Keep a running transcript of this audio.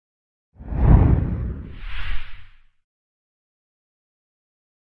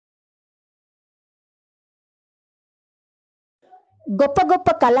గొప్ప గొప్ప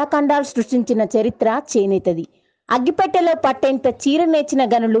కళాఖండాలు సృష్టించిన చరిత్ర చేనేతది. అగ్గిపెట్టెలో పట్టేంత చీర నేర్చిన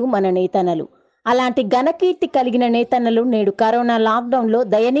గనులు మన నేతన్నలు. అలాంటి ఘనకీర్తి కలిగిన నేతన్నలు నేడు కరోనా లాక్డౌన్లో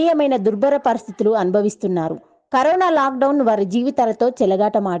దయనీయమైన దుర్భర పరిస్థితులు అనుభవిస్తున్నారు. కరోనా లాక్డౌన్ వారి జీవితాలతో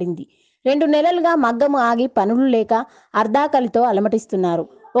చెలగాటమాడింది. 2 నెలలుగా మగ్గము ఆగి పనులు లేక అర్ధాకలితో అలమటిస్తున్నారు.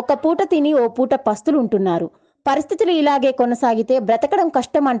 ఒక్క పూట తిని ఓ పూట పస్తులు ఉంటున్నారు. పరిస్థితులు ఇలాగే కొనసాగితే బ్రతకడం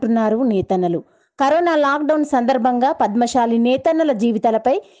కష్టం అంటున్నారు నేతన్నలు. కరోనా లాక్డౌన్ సందర్భంగా పద్మశాలి నేతన్నల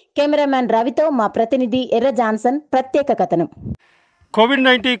జీవితాలపై కెమెరామ్యాన్ రవితో మా ప్రతినిధి ఎర్ర జాన్సన్ ప్రత్యేక కథనం.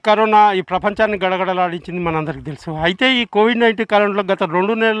 కోవిడ్-19 కరోనా ఈ ప్రపంచాన్ని గడగడలాడించింది మనందరికీ తెలుసు. అయితే ఈ కోవిడ్-19 కరోనాలో గత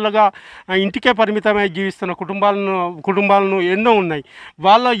 2 నెలలుగా ఇంటికే పరిమితమై జీవిస్తున్న కుటుంబాలను ఎన్నో ఉన్నాయి.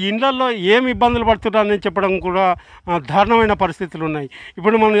 వాళ్ళ ఇళ్లల్లో ఏమి ఇబ్బందులు పడుతున్నారని చెప్పడం కూడా దారుణమైన పరిస్థితులు ఉన్నాయి.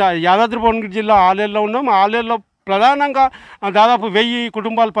 ఇప్పుడు మనం యాదాద్రి భువనగిరి జిల్లా ఆలేరులో ఉన్నాం. ఆలేరులో ప్రధానంగా దాదాపు 1000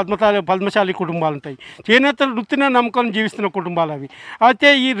 కుటుంబాలు పద్మశాలి కుటుంబాలు ఉంటాయి. చేనేత వృత్తిని నమ్ముకొని జీవిస్తున్న కుటుంబాలు అవి. అయితే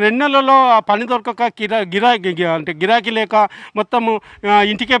ఈ 2 నెలల్లో ఆ పని దొరకక గిరాకీ లేక మొత్తము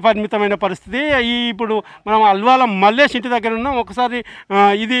ఇంటికే పరిమితమైన పరిస్థితి. ఇప్పుడు మనం అల్వాల మల్లేష్ ఇంటి దగ్గర ఉన్నాం. ఒకసారి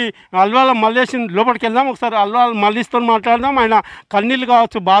ఇది అల్వాల మల్లేష్ లోపలికి వెళ్దాం. ఒకసారి అల్వాల మల్లేష్తో మాట్లాడదాం. ఆయన కన్నీళ్ళు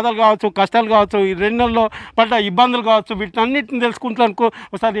కావచ్చు, బాధలు కావచ్చు, కష్టాలు కావచ్చు, ఈ 2 నెలల్లో పడ్డ ఇబ్బందులు కావచ్చు, వీటన్నిటిని తెలుసుకుంటానికి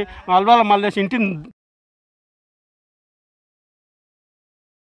ఒకసారి అల్వాల మల్లేష్ ఇంటి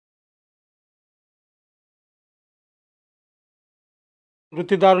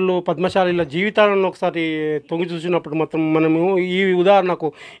వృత్తిదారులు పద్మశాలీల జీవితాలను ఒకసారి తొంగి చూసినప్పుడు మొత్తం మనము ఈ ఉదాహరణకు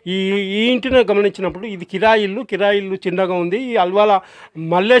ఈ ఈ ఇంటిని గమనించినప్పుడు ఇది కిరాయిల్లు చిన్నగా ఉంది. ఈ అల్వాల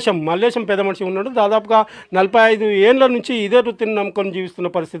మల్లేశం పెద్ద మనిషి ఉన్నాడు. దాదాపుగా 45 ఏళ్ళ నుంచి ఇదే వృత్తిని నమ్ముకొని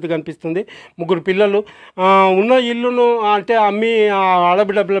జీవిస్తున్న పరిస్థితి కనిపిస్తుంది. 3 పిల్లలు ఉన్న ఇల్లును అంటే అమ్మి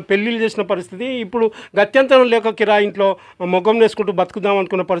ఆడబిడ్డ పెళ్ళిళ్ళు చేసిన పరిస్థితి. ఇప్పుడు గత్యంతరం లేక కిరాయి ఇంట్లో మొగ్గం వేసుకుంటూ బతుకుదాం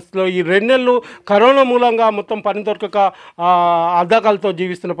అనుకున్న పరిస్థితిలో ఈ 2 నెలలు కరోనా మూలంగా మొత్తం పని దొరకక అర్ధాకాల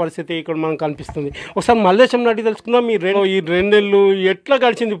జీవిస్తున్న పరిస్థితి ఇక్కడ మనకు కనిపిస్తుంది. ఒకసారి మల్లేశం నాటి తెలుసుకుందాం. ఈ 2 నెలలు ఎట్లా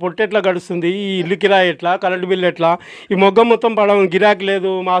గడిచింది, పొట్టు ఎట్లా గడుస్తుంది, ఈ ఇల్లు కిరాయి ఎట్లా, కరెంటు బిల్లు ఎట్లా, ఈ మొగ్గం మొత్తం పడడం గిరాకీ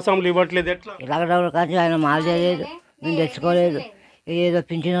లేదు, మాసంలు ఇవ్వట్లేదు, ఎట్లా లాక్డౌన్ కానీ ఆయన మాల్ చేయలేదు, నేను తెచ్చుకోలేదు. ఏదో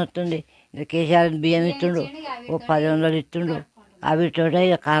పింఛన్ వస్తుంది, కేసీఆర్ బియ్యం ఇస్తుండు, ఓ 1000 ఇస్తుండు, అవి తోట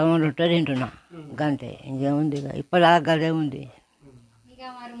ఇక కాలం ఉంటుంది తింటున్నా గంతే. ఇంకేముంది, ఇప్పటిదాకా గదే ఉంది.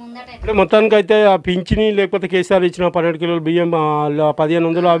 అంటే మొత్తానికి అయితే ఆ పింఛని లేకపోతే కేసీఆర్ ఇచ్చిన 12 కిలోల బియ్యం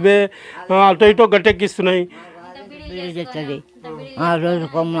 1500 అవే అటు ఇటో గట్టెక్కిస్తున్నాయి. చెప్తుంది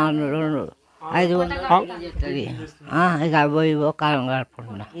రోజుకు 200 500 చెప్తుంది. ఇక ఇవో కాలం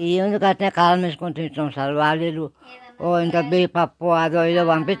గడుపుకుంటున్నా. ఏముంది కట్టినా కాలం వేసుకొని తింటున్నాం సార్. వాళ్ళు ఇంత బియ్య పప్పు అదో ఇదో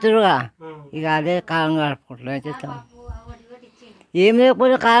పంపిస్తురుగా, ఇక అదే కాలం గడుపుకుంటున్నాం. ఏం చేస్తాం, ఏం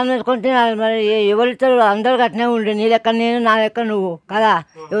లేకపోతే కాలం వేసుకొని తినాలి. మరి ఎవరు ఇస్తారు, అందరు కట్టినే ఉండే. నీ లెక్క నేను, నా లెక్క నువ్వు కదా.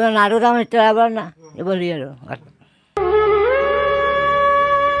 ఎవరన్నా అడుగుదామని ఇస్తారు, ఎవరన్నా ఎవరు ఇయ్యరు.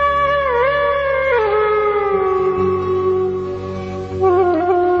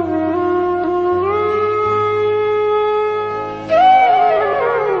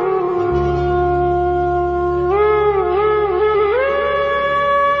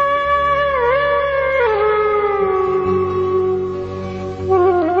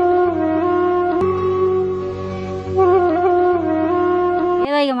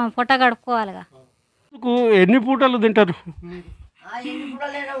 పొట్ట గడుపుకోవాలిగా. ఎన్ని పూటలు తింటారు?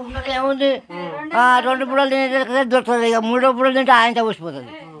 ఏముంది, 2 పూటలు తినే దొరుకుతుంది. ఇక 3వ పూటలు తింటే ఆయనతో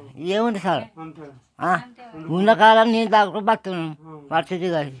వచ్చిపోతుంది. ఏముంది సార్, ఉన్న కాలం నేను తాగుతూ బతున్నాను పరిస్థితి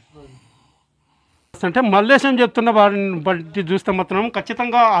కాదు. అంటే మల్లేశం చెప్తున్న వారిని బట్టి చూస్తే మాత్రం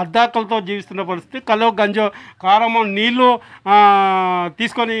ఖచ్చితంగా అర్ధాకలతో జీవిస్తున్న పరిస్థితి. కలో గంజో కారమో నీళ్ళు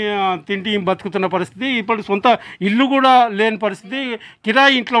తీసుకొని తింటి బతుకుతున్న పరిస్థితి. ఇప్పుడు సొంత ఇల్లు కూడా లేని పరిస్థితి.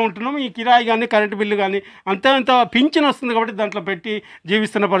 కిరాయి ఇంట్లో ఉంటున్నాం. ఈ కిరాయి కానీ కరెంటు బిల్లు కానీ అంత పింఛన్ వస్తుంది కాబట్టి దాంట్లో పెట్టి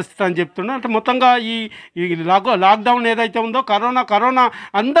జీవిస్తున్న పరిస్థితి అని చెప్తున్నా. అంటే మొత్తంగా ఈ లాక్డౌన్ ఏదైతే ఉందో కరోనా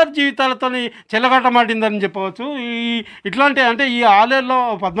అందరి జీవితాలతో చెలగాటమాడిందని చెప్పవచ్చు. ఇట్లాంటి అంటే ఈ ఆలేరులో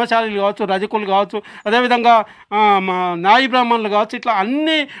పద్మశాలీలు కావచ్చు, రజకులు కావచ్చు, అదేవిధంగా నాయి బ్రాహ్మణులు కావచ్చు, ఇట్లా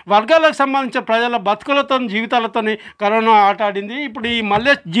అన్ని వర్గాలకు సంబంధించిన ప్రజల బతుకులతో జీవితాలతో కరోనా ఆట ఆడింది. ఇప్పుడు ఈ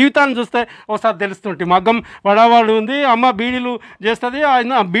మల్లేష్ జీవితాన్ని చూస్తే ఒకసారి తెలుస్తుంటే మగ్గం వడవాడు ఉంది, అమ్మ బీడీలు చేస్తుంది.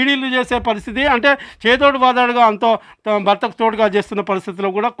 ఆయన బీడీలు చేసే పరిస్థితి అంటే చేతోడు బాదాడుగా అంతో భర్తకు తోడుగా చేస్తున్న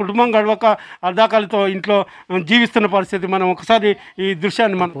పరిస్థితిలో కూడా కుటుంబం గడవక అర్ధాకాలతో ఇంట్లో జీవిస్తున్న పరిస్థితి. మనం ఒకసారి ఈ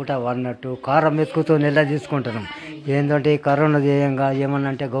దృశ్యాన్ని మనం పూట అన్నట్టు కారం మెతుకుతో నెల తీసుకుంటున్నాం. ఏంటంటే ఈ కరోనా చేయంగా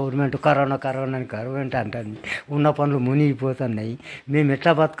ఏమన్నంటే గవర్నమెంట్ కరోనా అని గవర్నమెంట్ అంటుంది. ఉన్న పనులు మునిగిపోతున్నాయి. మేము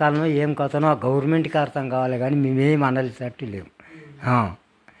ఎట్లా బతకాలనో ఏం కథనో ఆ గవర్నమెంట్కి అర్థం కావాలి, కానీ మేమేం అనలేసట్టు లేము.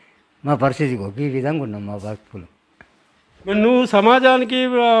 మా పరిస్థితి ఈ విధంగా ఉన్నాం. మా బతుకులు మరి నువ్వు సమాజానికి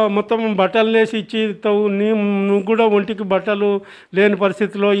మొత్తం బట్టలు వేసి ఇచ్చిస్తావు, నువ్వు కూడా ఒంటికి బట్టలు లేని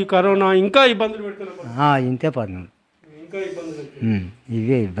పరిస్థితిలో ఈ కరోనా ఇంకా ఇబ్బందులు పెడుతున్నావు. ఇంతే పని ఇంకా ఇబ్బందులు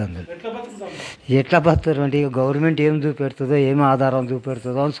ఇవే ఇబ్బందులు. ఎట్లా బతుకుతాం? ఎట్లా బతుకుతారు అంటే గవర్నమెంట్ ఏం చూపెడుతుందో ఏం ఆధారం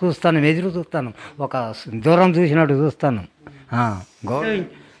చూపెడుతుందో అని చూస్తాను, ఎదురు చూస్తాను, ఒక దూరం చూసినట్టు చూస్తాను.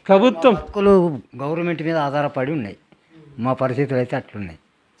 ప్రభుత్వం హక్కులు గవర్నమెంట్ మీద ఆధారపడి ఉన్నాయి. మా పరిస్థితులు అయితే అట్లున్నాయి.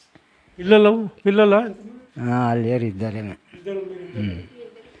 పిల్లల లేరు, ఇద్దరేమే.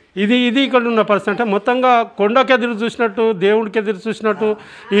 ఇది ఇక్కడ ఉన్న పరిస్థితి అంటే మొత్తంగా కొండకి ఎదురు చూసినట్టు, దేవుడికి ఎదురు చూసినట్టు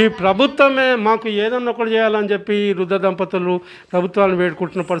ఈ ప్రభుత్వమే మాకు ఏదన్నా ఒకటి చేయాలని చెప్పి వృద్ధ దంపతులు ప్రభుత్వాలను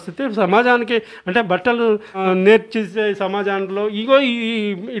వేడుకుంటున్న పరిస్థితి. సమాజానికి అంటే బట్టలు నేర్చేసే సమాజంలో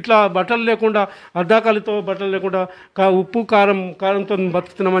ఇట్లా బట్టలు లేకుండా, అర్ధాకాలితో బట్టలు లేకుండా ఉప్పు కారంతో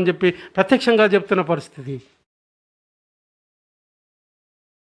బతుకుతున్నామని చెప్పి ప్రత్యక్షంగా చెప్తున్న పరిస్థితి.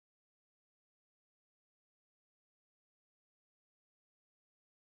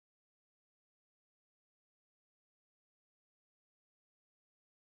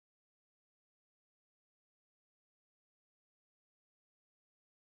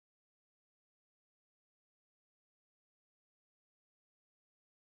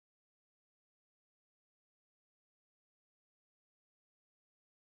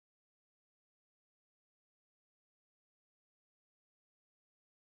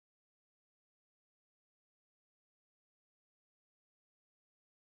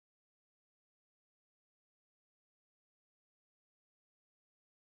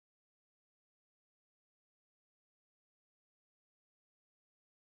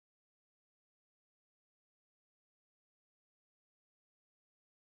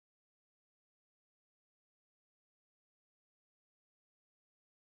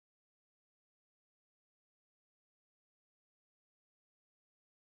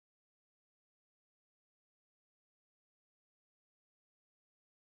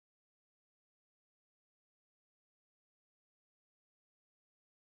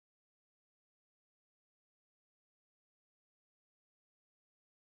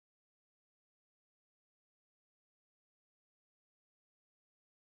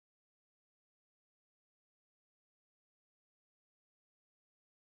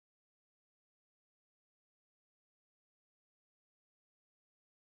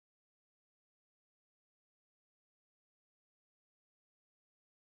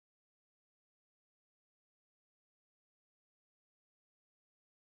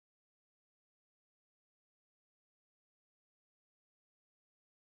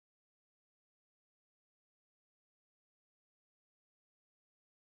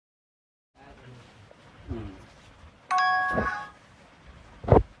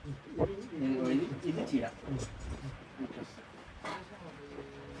 ఇది చీర.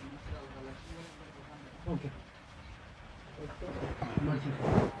 ఓకే.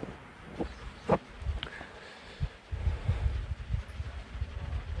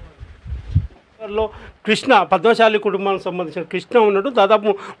 కృష్ణ పద్మశాలి కుటుంబానికి సంబంధించిన కృష్ణ ఉన్నాడు. దాదాపు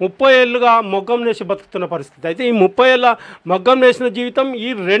 30 ఏళ్ళుగా మొగ్గం నేసి బతుకుతున్న పరిస్థితి. అయితే ఈ 30 ఏళ్ళ మొగ్గం నేసిన జీవితం ఈ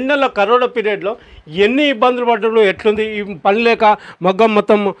 2 నెలల కరోనా పీరియడ్లో ఎన్ని ఇబ్బందులు పడ్డాడు, ఎట్లుంది, ఈ పని లేక మొగ్గం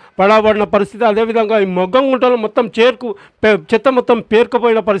మొత్తం పడబడిన పరిస్థితి. అదేవిధంగా ఈ మొగ్గం గుంటలో మొత్తం చెత్త మొత్తం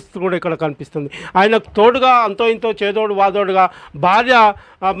పేరుకుపోయిన పరిస్థితి కూడా ఇక్కడ కనిపిస్తుంది. ఆయనకు తోడుగా అంతో ఇంతో చేదోడు వాదోడుగా భార్య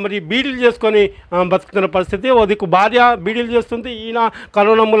మరి బీడీలు చేసుకొని బతుకుతున్న పరిస్థితి. ఓ దిక్కు భార్య బీడీలు చేస్తుంది, ఈయన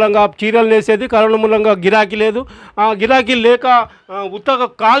కరోనా మూలంగా చీరలు నేసేది, కరోనా మూలంగా గిరాకీ లేదు, గిరాకీ లేక ఉత్తగా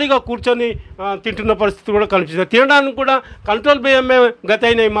ఖాళీగా కూర్చొని తింటున్న పరిస్థితి కూడా కనిపిస్తుంది. తినడానికి కూడా కంట్రోల్ బియ్యమే గత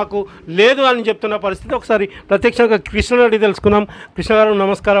అయినాయి, మాకు లేదు అని చెప్తున్న పరిస్థితి. ఒకసారి ప్రత్యక్షంగా కృష్ణ అడిగి తెలుసుకుందాం. కృష్ణ గారు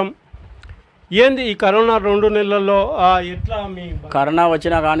నమస్కారం. ఏంది ఈ కరోనా 2 నెలల్లో ఎట్లా మీ కరోనా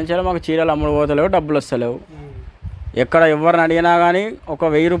వచ్చినా కానీ మాకు చీరలు అమ్ముడు పోతలేవు, డబ్బులు వస్తలేవు. ఎక్కడ ఎవరిని అడిగినా కానీ ఒక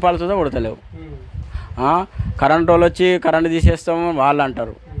 1000 రూపాయలు చూద్దా కొడతలేవు. కరెంట్ వాళ్ళు వచ్చి కరెంట్ తీసేస్తాము వాళ్ళు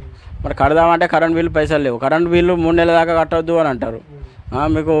అంటారు. మరి కడదామంటే కరెంట్ బిల్లు పైసలు లేవు. కరెంట్ బిల్లు 3 నెలల దాకా కట్టొద్దు అని అంటారు.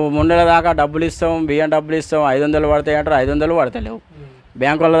 మీకు 3 నెలల దాకా డబ్బులు ఇస్తాం, బియ్యం డబ్బులు ఇస్తాం, 500 పడతాయి అంటారు, 500 పడతలేవు.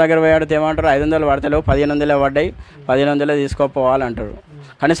 బ్యాంకు వాళ్ళ దగ్గర పోయి అడిగితే ఏమంటారు, 500 పడతలేవు, 1500 పడ్డాయి, 1500 తీసుకోపోవాలంటారు.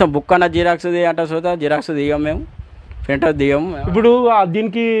 కనీసం బుక్ అన్న జిరాక్స్ అంటే చూద్దా, జిరాక్స్ దిగాం మేము, ప్రింటర్ దిగాము. ఇప్పుడు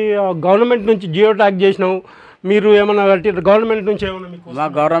దీనికి గవర్నమెంట్ నుంచి జియో ట్యాగ్ చేసినాము, మీరు ఏమన్నా గవర్నమెంట్ నుంచి ఏమన్నా మీకు? మా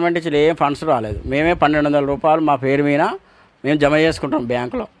గవర్నమెంట్ నుంచి ఏం ఫండ్స్ రాలేదు. మేమే 1200 రూపాయలు మా పేరు మీద మేము జమ చేసుకుంటాం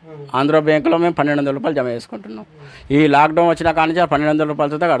బ్యాంకులో. ఆంధ్ర బ్యాంకులో మేము 1200 రూపాయలు జమ చేసుకుంటున్నాం. ఈ లాక్డౌన్ వచ్చిన కానీ 1200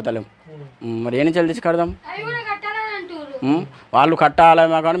 రూపాయలతో కడతలేము. మరి ఏ నుంచి తెచ్చి కడదాం? వాళ్ళు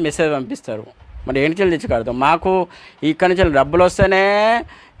కట్టాలేమో కానీ మెసేజ్ పంపిస్తారు. మరి ఏ నుంచి తెచ్చి కడదాం? మాకు ఇక్కడి నుంచి డబ్బులు వస్తేనే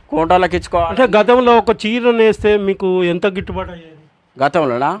కోటాలకు ఇచ్చుకోవాలి. అంటే గతంలో ఒక చీర నేస్తే మీకు ఎంత గిట్టుబాటు అయ్యేది?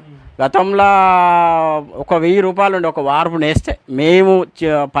 గతంలోనా గతంలో ఒక 1000 రూపాయలు ఉండే ఒక వార్పు నేస్తే మేము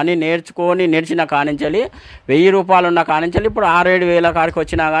పని నేర్చిన కానించాలి 1000 రూపాయలు ఉన్న కానించాలి ఇప్పుడు 6-7 వేల కాడికి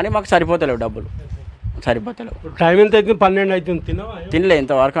వచ్చినా కానీ మాకు సరిపోతలేవు డబ్బులు సరిపోతలేవు. టైం ఎంత అవుతుంది? 12 అవుతుంది. తినలే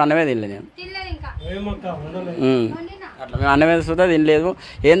ఇంతవరకు అన్నమే తినలే నేను. అట్లా మేము అన్నమే సుతా తినలేదు.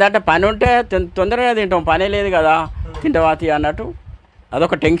 ఏంటంటే పని ఉంటే తొందరగా తింటాం, పనే లేదు కదా తింటవాతి అన్నట్టు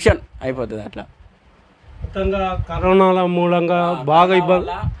అదొక టెన్షన్ అయిపోతుంది. అట్లా మొత్తంగా కరోనాల మూలంగా బాగా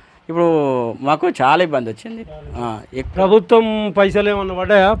ఇబ్బంది, ఇప్పుడు మాకు చాలా ఇబ్బంది వచ్చింది. ప్రభుత్వం పైసలు ఏమన్నా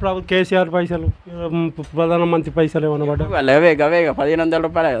పడ్డాయా? కేసీఆర్ పైసలు, ప్రధానమంత్రి పైసలు ఏమన్నా పడ్డా? అవే 1500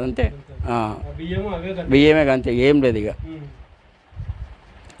 రూపాయలు అంతే. బియ్యమే అంతే, ఏం లేదు ఇక.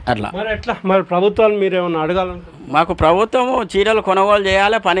 అట్లా మరి ఎట్లా మరి ప్రభుత్వాలు మీరు ఏమన్నా అడగాలనుకుంటున్నారు? మాకు ప్రభుత్వం చీరలు కొనుగోలు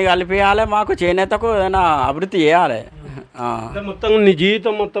చేయాలి, పని కలిపియాలి, మాకు చేనేతకు ఏదైనా అభివృద్ధి చేయాలి. మొత్తం నీ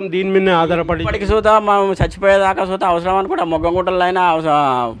జీవితం మొత్తం దీని మీదనే ఆధారపడి ఇప్పటికి చూద్దాం మనం చచ్చిపోయేదాకా చూద్దాం అవసరం అనుకుంటా మొగ్గంగుంటలు అయినా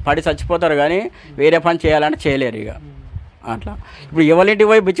పడి చచ్చిపోతారు కానీ వేరే పని చేయాలంటే చేయలేరు ఇక. అట్లా ఇప్పుడు ఎవరింటికి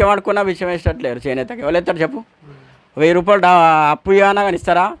పోయి బిచ్చం ఆడుకున్నా బిచ్చం వేసేటట్లేరు చేనేతకి. ఎవరు చెప్పు? 1000 రూపాయలు అప్పు ఇవ్వనా కానీ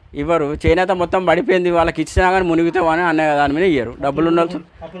ఇస్తారా? ఇవ్వరు. చేనేత మొత్తం పడిపోయింది, వాళ్ళకి ఇచ్చినా కానీ మునిగితామని అనే దాని మీద ఇయ్యరు. డబ్బులు ఉన్న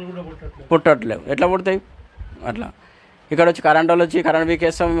పుట్టట్లేవు, ఎట్లా పుడతాయి? అట్లా ఇక్కడ వచ్చి కరెంట్ వాళ్ళు వచ్చి కరెంట్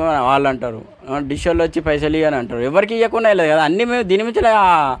వీకేస్తాం వాళ్ళు అంటారు, డిష్ వాళ్ళు వచ్చి పైసలు ఇవ్వని అంటారు. ఎవరికి ఇవ్వకుండా వెళ్ళదు కదా, అన్నీ మేము దీని నుంచి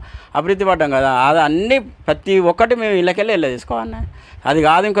అభివృద్ధి పడ్డాం కదా. అది అన్నీ ప్రతి ఒక్కటి మేము ఇళ్ళకెళ్ళి వెళ్ళ తీసుకోవాలి. అది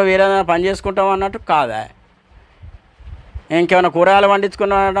కాదు ఇంకా వేరే పని చేసుకుంటాం అన్నట్టు కాదా. ఇంకేమైనా కూరగాయలు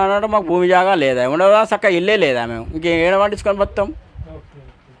పండించుకున్నాం అన్నట్టు మాకు భూమి జాగా లేదా, ఉండదా చక్కగా ఇల్లే లేదా, మేము ఇంకేం పండించుకొని మొత్తం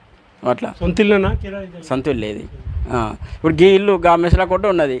అట్లా. సొంత ఇల్లు లేదు. ఇప్పుడు గీ ఇల్లు గా మెసల కొట్టు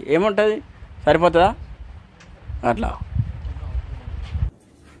ఉన్నది, ఏముంటుంది? సరిపోతుందా? అట్లా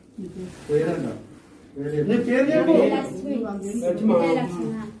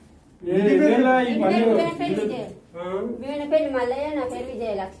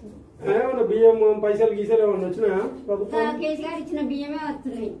బియ్యం పైసలు గీసలు ఏమన్నా వచ్చినా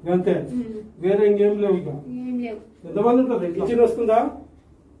అంతే, వేరే ఇంకేం లేవు. ఇక ఎంతమంది ఉంటుంది? కిచెన్ వస్తుందా?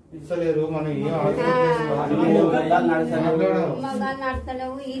 ఇస్తలేరు. మనం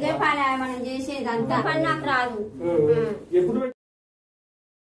ఇదే పని మనం చేసేది అంతా పని నాకు రాదు. ఎప్పుడు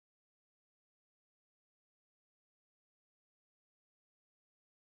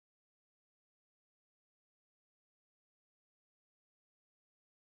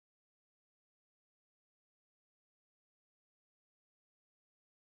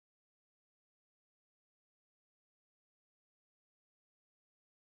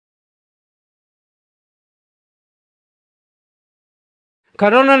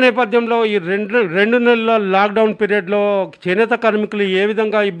కరోనా నేపథ్యంలో ఈ రెండు నెలల లాక్డౌన్ పీరియడ్లో చేనేత కార్మికులు ఏ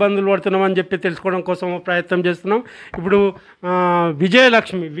విధంగా ఇబ్బందులు పడుతున్నామని చెప్పి తెలుసుకోవడం కోసం ప్రయత్నం చేస్తున్నాం. ఇప్పుడు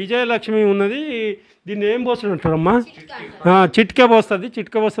విజయలక్ష్మి ఉన్నది. దీన్ని ఏం పోస్తున్నట్టారమ్మా? చిట్కే పోస్తుంది.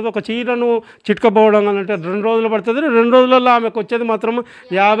 ఒక చీరను చిట్కపోవడం అంటే 2 రోజులు పడుతుంది. 2 రోజులలో ఆమెకు వచ్చేది మాత్రం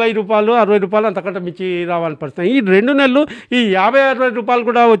 50 రూపాయలు 60 రూపాయలు అంతకంటే మించి రావాలని పరిస్థితి. ఈ 2 నెలలు ఈ 50-60 రూపాయలు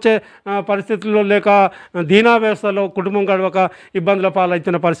కూడా వచ్చే పరిస్థితుల్లో లేక దీనా వ్యవస్థలో కుటుంబం గడవక ఇబ్బందుల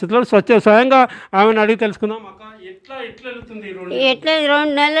పాలవుతున్న పరిస్థితుల్లో స్వయంగా ఆమెను అడిగి తెలుసుకుందాం. అక్క ఎట్లా వెళ్తుంది?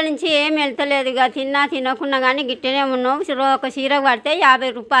 2 నెలల నుంచి ఏం వెళ్తలేదు. ఇక తినకున్నా కానీ గిట్టనే ఉన్నాం. ఒక చీర పడితే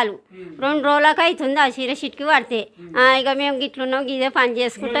 50 రూపాయలు 2 రోజులకు అవుతుంది ఆ చీర చిట్కి పడితే. ఇక మేము గిట్లున్నాం, ఇదే పని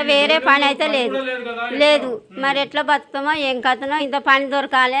చేసుకుంటా, వేరే పని అయితే లేదు. మరి ఎట్లా బతుకుతామో ఏం కథనో, ఇంత పని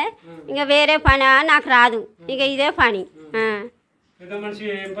దొరకాలి, ఇంకా వేరే పని నాకు రాదు, ఇక ఇదే పని.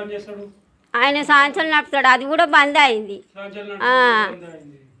 ఆయన సాయంత్రం నడుపుతాడు, అది కూడా బంద్ అయింది.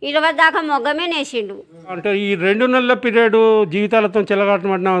 20 దాకా మొగ్గమే నేసిండు. అంటే ఈ 2 నెలల పీరియడ్ జీవితాలతో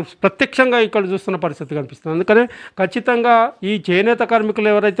చెలగాటమన్న ప్రత్యక్షంగా ఇక్కడ చూస్తున్న పరిస్థితి కనిపిస్తుంది. అందుకనే ఖచ్చితంగా ఈ చేనేత కార్మికులు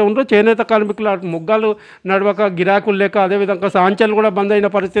ఎవరైతే ఉన్నారో చేనేత కార్మికులు మొగ్గాలు నడవక గిరాకులు లేక అదేవిధంగా సాంచలు కూడా బంద్ అయిన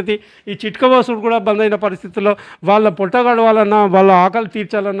పరిస్థితి, ఈ చిట్కవాసుడు కూడా బంద్ అయిన పరిస్థితుల్లో వాళ్ళ పొట్ట గడవాలన్నా వాళ్ళ ఆకలి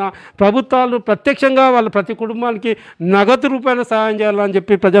తీర్చాలన్నా ప్రభుత్వాలు ప్రత్యక్షంగా వాళ్ళ ప్రతి కుటుంబానికి నగదు రూపాయన సహాయం చేయాలని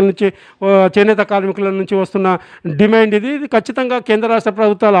చెప్పి ప్రజల నుంచి చేనేత కార్మికుల నుంచి వస్తున్న డిమాండ్ ఇది. ఖచ్చితంగా కేంద్ర రాష్ట్ర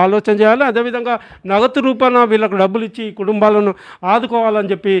ప్రభుత్వాలు ఆలోచన చేయాలి. అదేవిధంగా నగదు రూపాన వీళ్ళకు డబ్బులు ఇచ్చి కుటుంబాలను ఆదుకోవాలని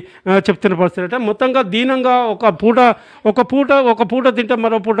చెప్పి చెప్తున్న పరిస్థితి. అంటే మొత్తంగా దీనంగా ఒక పూట తింటే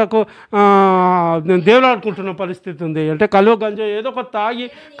మరో పూటకు దేవులాడుకుంటున్న పరిస్థితి ఉంది. అంటే కలువ గంజ ఏదో ఒక తాగి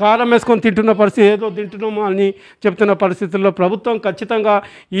కారం వేసుకొని తింటున్న పరిస్థితి, ఏదో తింటున్నామో అని చెప్తున్న పరిస్థితుల్లో ప్రభుత్వం ఖచ్చితంగా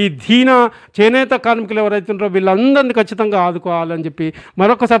ఈ చేనేత కార్మికులు ఎవరైతే ఉన్నారో వీళ్ళందరినీ ఖచ్చితంగా ఆదుకోవాలని చెప్పి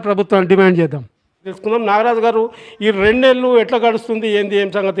మరొకసారి ప్రభుత్వాన్ని డిమాండ్ చేద్దాం. తెలుసుకుందాం. నాగరాజు గారు, ఈ 2 నెలలు ఎట్లా గడుస్తుంది, ఏం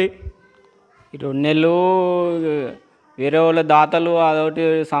సంగతి? ఈ 2 నెలలు వేరే వాళ్ళ దాతలు అదొకటి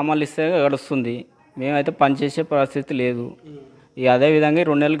సామాన్లు ఇస్తే గడుస్తుంది. మేమైతే పనిచేసే పరిస్థితి లేదు. ఇక అదేవిధంగా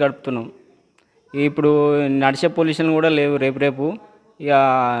 2 నెలలు గడుపుతున్నాం. ఇప్పుడు నడిచే పొల్యూషన్ కూడా లేవు. రేపు ఇక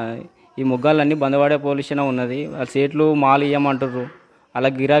ఈ మొగ్గాలన్నీ బందవాడే పొల్యూషన్ ఉన్నది. వాళ్ళ సేట్లు మాలు ఇవ్వమంటారు. అలా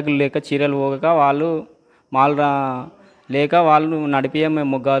గిరాకులు లేక చీరలు పోక వాళ్ళు మాలు లేక వాళ్ళు నడిపియం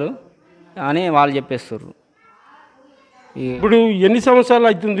మేము మొగ్గాలు అని వాళ్ళు చెప్పేస్తారు. ఇప్పుడు ఎన్ని సంవత్సరాలు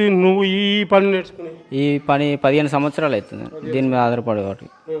అవుతుంది నువ్వు ఈ పని నేర్చుకుని? ఈ పని 15 సంవత్సరాలు అవుతుంది దీని మీద ఆధారపడి కాబట్టి.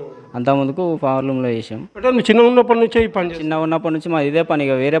 అంతకుముందుకు పవర్లూమ్లో చేసాం. అంటే నువ్వు చిన్న ఉన్నప్పటి నుంచే ఈ పని? చిన్న ఉన్నప్పటి నుంచి మాది ఇదే పని,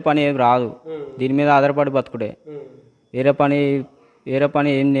 ఇక వేరే పని ఏం రాదు. దీని మీద ఆధారపడి బతుకుడే. వేరే పని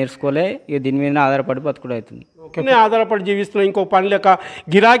ఏం నేర్చుకోలే, ఇక దీని మీద ఆధారపడి బతుకుడు అవుతుంది. ఆధారపడి జీవిస్తున్నాం. ఇంకో పని లేక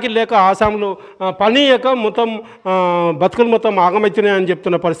గిరాకీ లేక ఆసాంలో పని లేక మొత్తం బతుకులు మొత్తం ఆగమవుతున్నాయి అని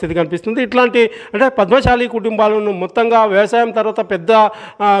చెప్తున్న పరిస్థితి కనిపిస్తుంది. ఇట్లాంటి అంటే పద్మశాలి కుటుంబాలను మొత్తంగా వ్యవసాయం తర్వాత పెద్ద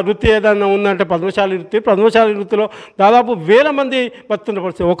వృత్తి ఏదైనా ఉందంటే పద్మశాలి వృత్తిలో దాదాపు 1000 మంది బతుకుతున్న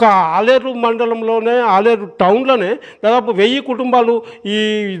పరిస్థితి. ఒక ఆలేరు మండలంలోనే, ఆలేరు టౌన్లోనే దాదాపు 1000 కుటుంబాలు ఈ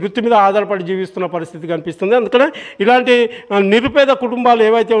వృత్తి మీద ఆధారపడి జీవిస్తున్న పరిస్థితి కనిపిస్తుంది. అందుకనే ఇలాంటి నిరుపేద కుటుంబాలు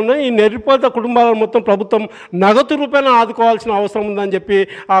ఏవైతే ఉన్నాయో ఈ నిరుపేద కుటుంబాలను మొత్తం ప్రభుత్వం నగదు రూపాయన ఆదుకోవాల్సిన అవసరం ఉందని చెప్పి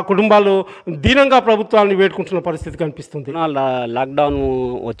ఆ కుటుంబాలు దీనంగా ప్రభుత్వాన్ని వేడుకుంటున్న పరిస్థితి కనిపిస్తుంది. లాక్డౌన్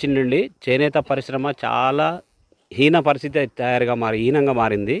వచ్చిండండి చేనేత పరిశ్రమ చాలా హీనంగా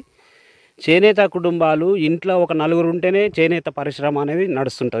మారింది. చేనేత కుటుంబాలు ఇంట్లో ఒక 4 ఉంటేనే చేనేత పరిశ్రమ అనేది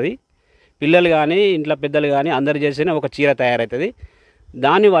నడుస్తుంటుంది. పిల్లలు కానీ ఇంట్లో పెద్దలు కానీ అందరు చేస్తేనే ఒక చీర తయారవుతుంది.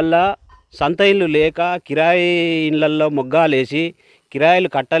 దానివల్ల సొంత ఇల్లు లేక కిరాయి ఇళ్ళల్లో మొగ్గాలేసి కిరాయిలు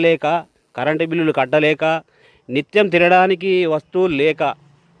కట్టలేక, కరెంటు బిల్లులు కట్టలేక, నిత్యం తినడానికి వస్తువులు లేక,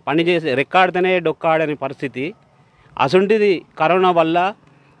 పని చేసి రెక్కాడితేనే డొక్కాడని పరిస్థితి. అసంటిది కరోనా వల్ల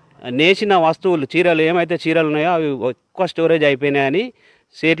నేసిన వస్తువులు చీరలు ఏమైతే చీరలు ఉన్నాయో అవి ఎక్కువ స్టోరేజ్ అయిపోయినాయని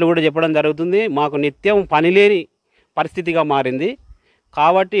సేట్లు కూడా చెప్పడం జరుగుతుంది. మాకు నిత్యం పని లేని పరిస్థితిగా మారింది.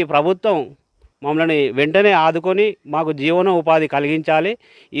 కాబట్టి ప్రభుత్వం మమ్మల్ని వెంటనే ఆదుకొని మాకు జీవనోపాధి కలిగించాలి.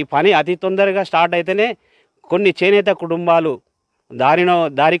 ఈ పని అతి తొందరగా స్టార్ట్ అయితేనే కొన్ని చేనేత కుటుంబాలు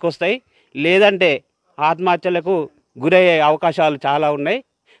దారికి వస్తాయి, లేదంటే ఆత్మహత్యలకు గురయ్యే అవకాశాలు చాలా ఉన్నాయి.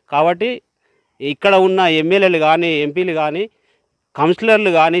 కాబట్టి ఇక్కడ ఉన్న ఎమ్మెల్యేలు కానీ, ఎంపీలు కానీ,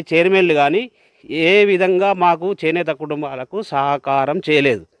 కౌన్సిలర్లు కానీ, చైర్మన్లు కానీ ఏ విధంగా మాకు చేనేత కుటుంబాలకు సహకారం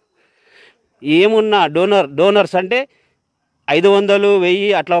చేయలేదు. ఏమున్నా డోనర్స్ అంటే 500, 1000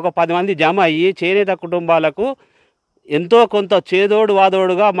 అట్లా ఒక 10 మంది జమ అయ్యి చేనేత కుటుంబాలకు ఎంతో కొంత చేదోడు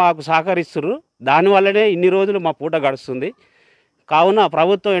వాదోడుగా మాకు సహకరిస్తున్నారు. దానివల్లనే ఇన్ని రోజులు మా పూట గడుస్తుంది. కావున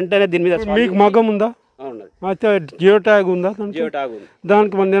ప్రభుత్వం వెంటనే దీని మీద. మీకు మగ్గం ఉందా? అయితే జియో ట్యాగ్ ఉందా? జియో ట్యాగ్ ఉంది.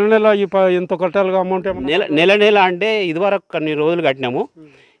 దానికి నెల నెల ఎంతో కట్టాలిగా అమౌంట్? నెల అంటే ఇదివరకు కొన్ని రోజులు కట్టినాము.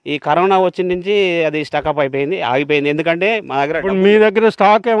 ఈ కరోనా వచ్చిన నుంచి అది స్టకప్ అయిపోయింది, ఆగిపోయింది. ఎందుకంటే మా దగ్గర మీ దగ్గర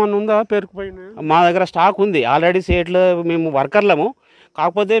స్టాక్ ఏమన్నా ఉందా? పేరుకుపోయింది. మా దగ్గర స్టాక్ ఉంది ఆల్రెడీ. సేట్లు మేము వర్కర్లము,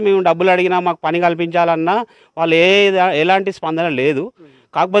 కాకపోతే మేము డబ్బులు అడిగినా మాకు పని కల్పించాలన్నా వాళ్ళు ఎలాంటి స్పందన లేదు.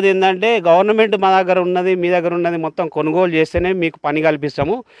 కాకపోతే ఏంటంటే గవర్నమెంట్ మా దగ్గర ఉన్నది, మీ దగ్గర ఉన్నది మొత్తం కొనుగోలు చేస్తేనే మీకు పని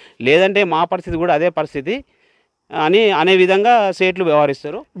కల్పిస్తాము, లేదంటే మా పరిస్థితి కూడా అదే పరిస్థితి అనే విధంగా సేట్లు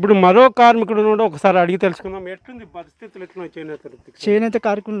వ్యవహరిస్తారు. ఇప్పుడు మరో కార్మికుడు ఒకసారి అడిగి తెలుసుకుందాం, ఎట్లుంది పరిస్థితులు? ఎట్లున్నాయి చేనేత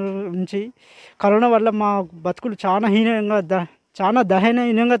కార్మికుల నుంచి కరోనా వల్ల మా బతుకులు చాలా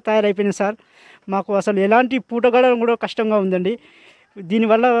దయనీయంగా తయారైపోయినాయి సార్. మాకు అసలు ఎలాంటి పూటగడడం కూడా కష్టంగా ఉందండి.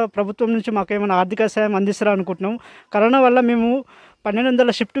 దీనివల్ల ప్రభుత్వం నుంచి మాకు ఏమైనా ఆర్థిక సాయం అందిస్తారా అనుకుంటున్నాం. కరోనా వల్ల మేము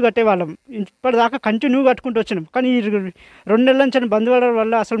 1200 షిఫ్ట్ కట్టేవాళ్ళం, ఇప్పటిదాకా కంటిన్యూ కట్టుకుంటూ వచ్చినాం. కానీ ఈ 2 నెలల నుంచి బంద్ పడడం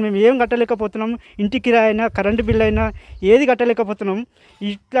వల్ల అసలు మేము ఏం కట్టలేకపోతున్నాం. ఇంటి కిరాయి అయినా, కరెంటు బిల్ అయినా ఏది కట్టలేకపోతున్నాం.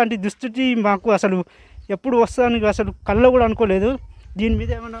 ఇట్లాంటి దుస్థితి మాకు అసలు ఎప్పుడు వస్తుందని అసలు కళ్ళలో కూడా అనుకోలేదు. దీని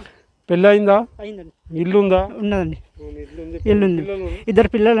మీద ఏమన్నా పెళ్ళి అయిందా? అయిందండి. ఇల్లు ఉందా? ఉన్నదండి, ఇల్లుంది. 2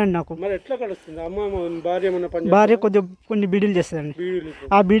 పిల్లలండి నాకు. భార్య కొద్దిగా కొన్ని బీడీలు చేస్తుందండి.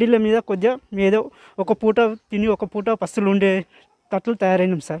 ఆ బీడీల మీద కొద్దిగా ఏదో ఒక పూట తిని ఒక పూట పస్తులు ఉండే తట్లు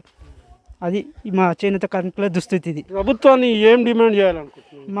తయారైనాం సార్. అది మా చేనేత కార్మికుల దుస్థితి. ఇది ప్రభుత్వాన్ని ఏం డిమాండ్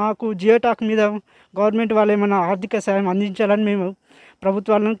చేయాలనుకుంటున్నాం? మాకు జియో టాక్ మీద గవర్నమెంట్ వాళ్ళు ఏమైనా ఆర్థిక సాయం అందించాలని మేము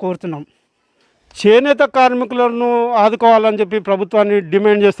ప్రభుత్వాలను కోరుతున్నాం. చేనేత కార్మికులను ఆదుకోవాలని చెప్పి ప్రభుత్వాన్ని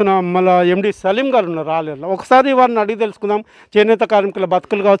డిమాండ్ చేస్తున్న మళ్ళీ ఎండి సలీం గారు ఉన్నారు రాలేరు. ఒకసారి వారిని అడిగి తెలుసుకుందాం. చేనేత కార్మికుల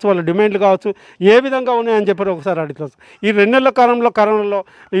బతుకులు కావచ్చు, వాళ్ళ డిమాండ్లు కావచ్చు ఏ విధంగా ఉన్నాయని చెప్పి ఒకసారి అడిగి తెలుసు. ఈ 2 నెలల కాలంలో కరోనాలో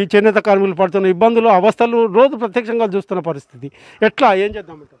ఈ చేనేత కార్మికులు పడుతున్న ఇబ్బందులు, అవస్థలు రోజు ప్రత్యక్షంగా చూస్తున్న పరిస్థితి. ఎట్లా ఏం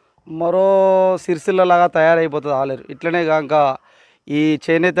చేద్దామంటారు? మరో సిరిసిల్లలాగా తయారైపోతుంది ఆలేరు. ఇట్లనే కాక ఈ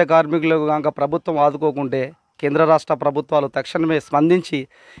చేనేత కార్మికులకు కాక ప్రభుత్వం ఆదుకోకుంటే, కేంద్ర రాష్ట్ర ప్రభుత్వాలు తక్షణమే స్పందించి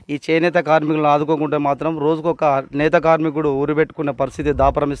ఈ చేనేత కార్మికులను ఆదుకోకుంటే మాత్రం రోజుకొక నేత కార్మికుడు ఊరిపెట్టుకునే పరిస్థితి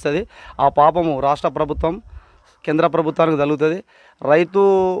దాపరమిస్తుంది. ఆ పాపము రాష్ట్ర ప్రభుత్వం, కేంద్ర ప్రభుత్వానికి తగులుతుంది.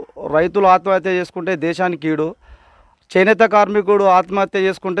 రైతులు ఆత్మహత్య చేసుకుంటే దేశానికి కీడు, చేనేత కార్మికుడు ఆత్మహత్య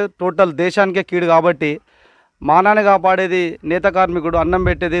చేసుకుంటే టోటల్ దేశానికే కీడు. కాబట్టి మానాన్ని కాపాడేది నేత కార్మికుడు, అన్నం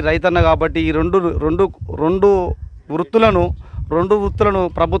పెట్టేది రైతన్న. కాబట్టి ఈ రెండు వృత్తులను 2 వృత్తులను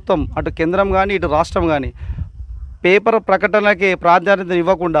ప్రభుత్వం అటు కేంద్రం కానీ ఇటు రాష్ట్రం కానీ పేపర్ ప్రకటనకి ప్రాధాన్యత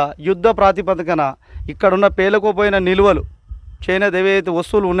ఇవ్వకుండా యుద్ధ ప్రాతిపదికన ఇక్కడున్న పేలుకుపోయిన నిల్వలు చేనేత ఏవైతే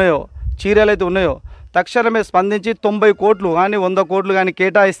వస్తువులు ఉన్నాయో చీరలు అయితే ఉన్నాయో తక్షణమే స్పందించి 90 కోట్లు కానీ 100 కోట్లు కానీ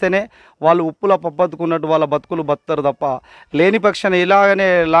కేటాయిస్తేనే వాళ్ళు ఉప్పుల పప్పత్తుకున్నట్టు వాళ్ళ బతుకులు బతుకుతారు తప్ప లేని పక్షాన ఇలాగనే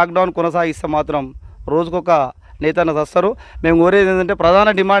లాక్డౌన్ కొనసాగిస్తే మాత్రం రోజుకొక నేతన్న వస్తారు. మేము కోరేది ఏంటంటే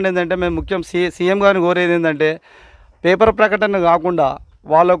ప్రధాన డిమాండ్ ఏంటంటే మేము ముఖ్యం సీఎం గారిని కోరేది ఏంటంటే పేపర్ ప్రకటన కాకుండా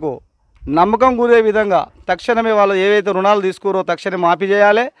వాళ్ళకు నమ్మకం కుదే విధంగా తక్షణమే వాళ్ళు ఏవైతే రుణాలు తీసుకురో తక్షణమే మాఫీ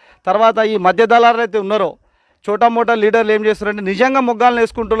చేయాలి. తర్వాత ఈ మధ్య దళారులు అయితే ఉన్నారో చోటా మోటా లీడర్లు ఏం చేస్తారంటే నిజంగా మొగ్గాలను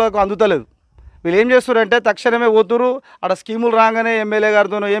వేసుకుంటూ అందుతలేదు. వీళ్ళు ఏం చేస్తారంటే తక్షణమే పోతురు ఆడ స్కీములు రాగానే ఎమ్మెల్యే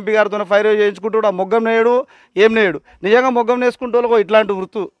గారితోనో ఎంపీ గారితోనో ఫైర్ చేయించుకుంటూ ఆ మొగ్గం నేయడు ఏం నేయడు. నిజంగా మొగ్గం వేసుకుంటూ ఇట్లాంటి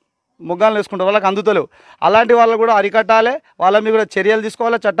వృత్తు మొగ్గాలు వేసుకుంటారు వాళ్ళకి అందుతలేవు. అలాంటి వాళ్ళు కూడా అరికట్టాలి. వాళ్ళ మీద కూడా చర్యలు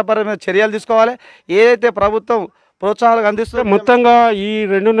తీసుకోవాలి, చట్టపరమైన చర్యలు తీసుకోవాలి. ఏదైతే ప్రభుత్వం ప్రోత్సాహాలు అందిస్తుందో మొత్తంగా ఈ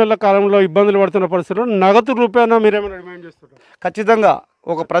 2 నెలల కాలంలో ఇబ్బందులు పడుతున్న పరిస్థితుల్లో నగదు రూపాయన మీరేమైనా డిమాండ్ చేస్తుంటారు? ఖచ్చితంగా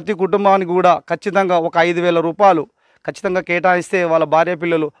ప్రతి కుటుంబానికి కూడా ఖచ్చితంగా ఒక 5,000 రూపాయలు ఖచ్చితంగా కేటాయిస్తే వాళ్ళ భార్య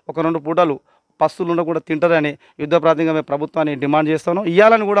పిల్లలు ఒక 2 పూటలు పస్తులు ఉండకుండా తింటారని యుద్ధ ప్రాతిగా మేము ప్రభుత్వాన్ని డిమాండ్ చేస్తున్నాం.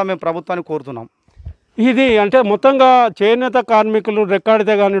 ఇవ్వాలని కూడా మేము ప్రభుత్వాన్ని కోరుతున్నాం. ఇది అంటే మొత్తంగా చేనేత కార్మికులు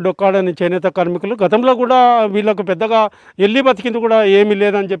రెక్కాడితే కానీ డొక్కాడని చేనేత కార్మికులు గతంలో కూడా వీళ్ళకు పెద్దగా ఎల్లి బతికింది కూడా ఏమీ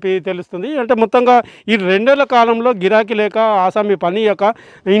లేదని చెప్పి తెలుస్తుంది. అంటే మొత్తంగా ఈ 2 నెలల కాలంలో గిరాకీ లేక ఆసామి పని యొక్క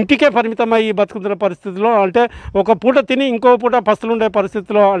ఇంటికే పరిమితమై బతుకుతున్న పరిస్థితిలో అంటే ఒక పూట తిని ఇంకో పూట పస్తులు ఉండే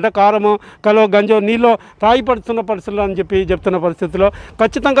పరిస్థితిలో అంటే కారము కలో గంజో నీళ్ళు తాగిపడుతున్న పరిస్థితులు అని చెప్పి చెప్తున్న పరిస్థితిలో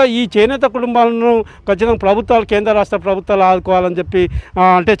ఖచ్చితంగా ఈ చేనేత కుటుంబాలను ఖచ్చితంగా ప్రభుత్వాలు కేంద్ర రాష్ట్ర ప్రభుత్వాలు ఆదుకోవాలని చెప్పి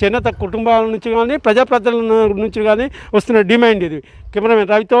అంటే చేనేత కుటుంబాల నుంచి కానీ ప్రజాప్రతినిధుల నుంచి కానీ వస్తున్న డిమాండ్ ఇది. కెమెరామెన్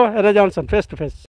రవితో ఎర్ర జాన్సన్, ఫేస్ టు ఫేస్.